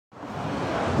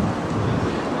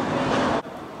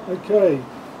Okay,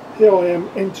 here I am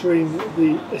entering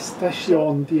the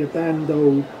Estación de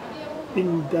Abando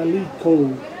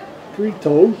Indalico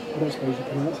Grito. I don't suppose you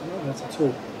pronounce it like that at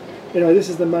all. Anyway, this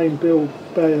is the main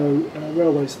Bilbao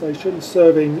railway station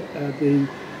serving the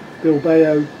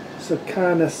Bilbao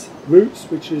Cercanias routes,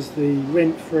 which is the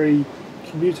rent-free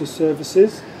commuter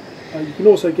services. You can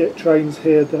also get trains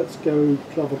here that go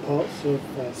to other parts of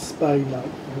Spain,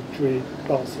 like Madrid,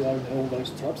 Barcelona, all those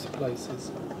types of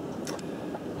places.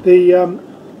 The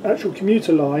actual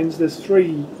commuter lines, there's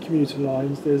three commuter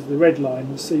lines. There's the red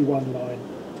line, the C1 line,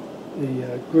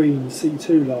 the green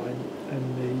C2 line,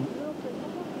 and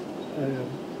the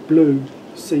blue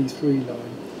C3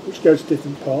 line, which goes to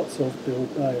different parts of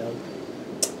Bilbao.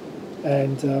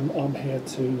 And I'm here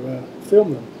to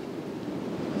film them.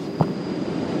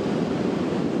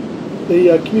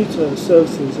 The commuter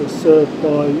services are served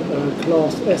by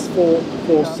class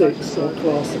S446 or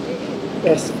class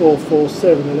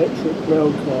S447 electric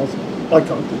rail cars. I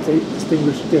can't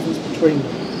distinguish the difference between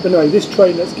them. But anyway, this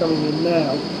train that's coming in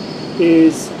now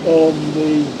is on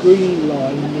the green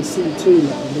line, the C2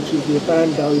 line, which is the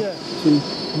Abando to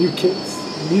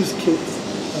Muskiz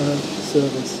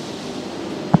service.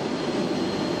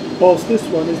 Whilst this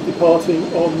one is departing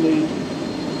on the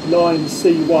line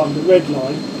C1, the red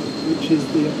line, which is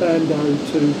the Abando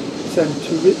to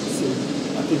Santurtzi,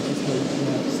 I think is how you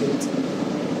pronounce it.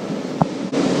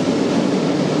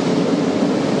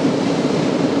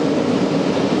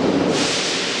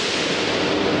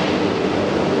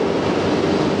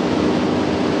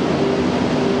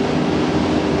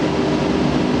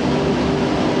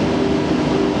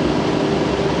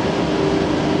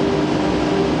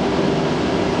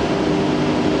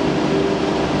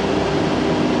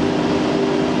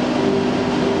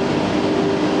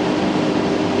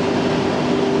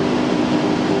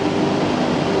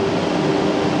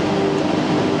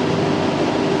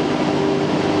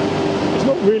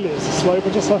 Really, it's a slope,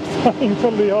 but just like finding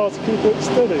incredibly hard to keep it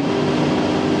steady.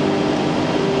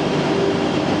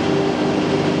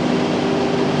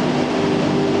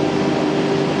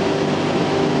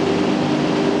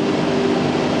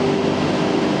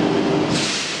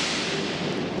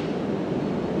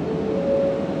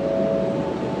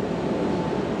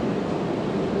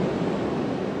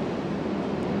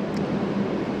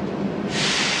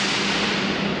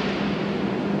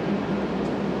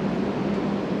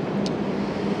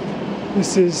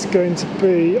 This is going to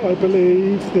be, I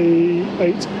believe, the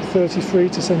 8:33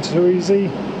 to Santurtzi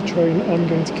train I'm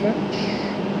going to catch.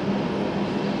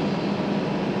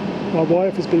 My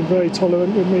wife has been very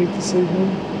tolerant with me this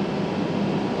evening,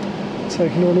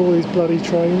 taking on all these bloody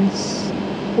trains.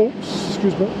 Oops,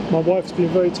 excuse me. My wife's been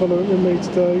very tolerant with me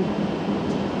today.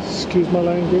 Excuse my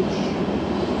language.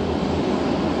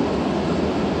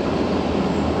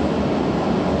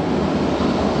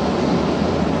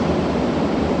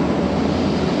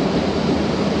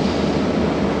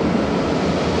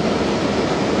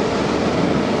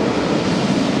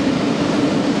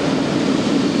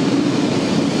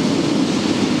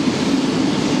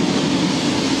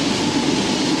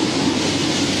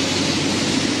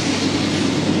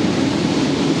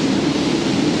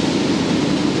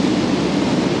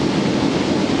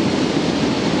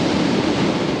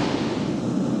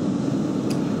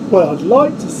 Well, I'd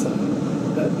like to say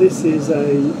that this is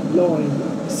a line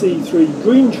C3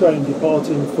 green train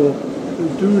departing for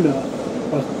Orduna,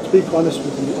 but to be honest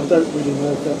with you, I don't really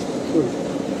know if that's the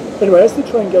truth. Anyway, as the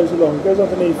train goes along, it goes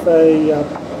underneath a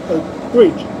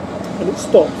bridge and it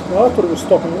stops. Now, I thought it was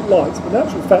stopping at lights, but in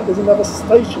actual fact there's another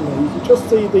station there. You can just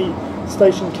see the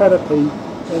station canopy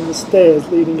and the stairs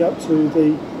leading up to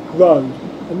the road,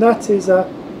 and that is a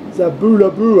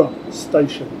Zabulabua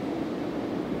station.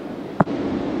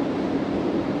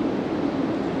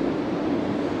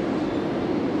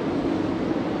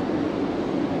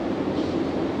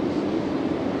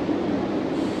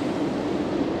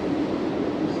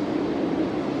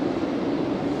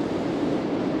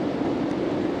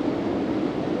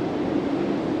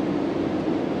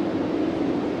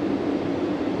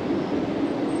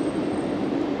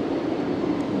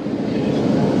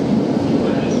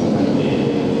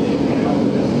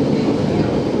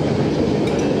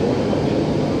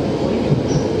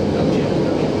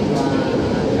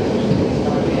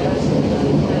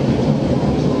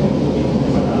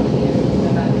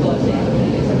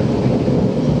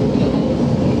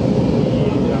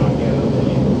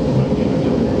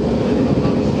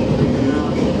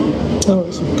 Oh,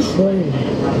 it's a crane.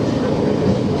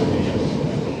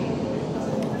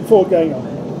 Before going on,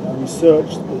 I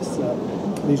researched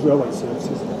these railway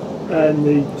services, and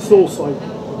the source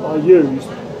I used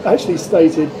actually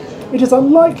stated It is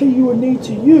unlikely you will need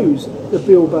to use the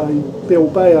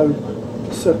Bilbao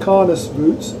Cercanias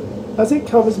routes, as it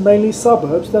covers mainly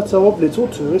suburbs that are of little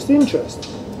tourist interest.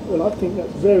 Well, I think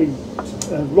that's very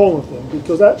wrong of them,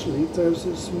 because actually there's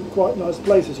some quite nice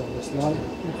places on this line,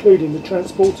 including the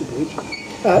Transporter Bridge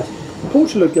at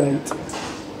Portugal Gate.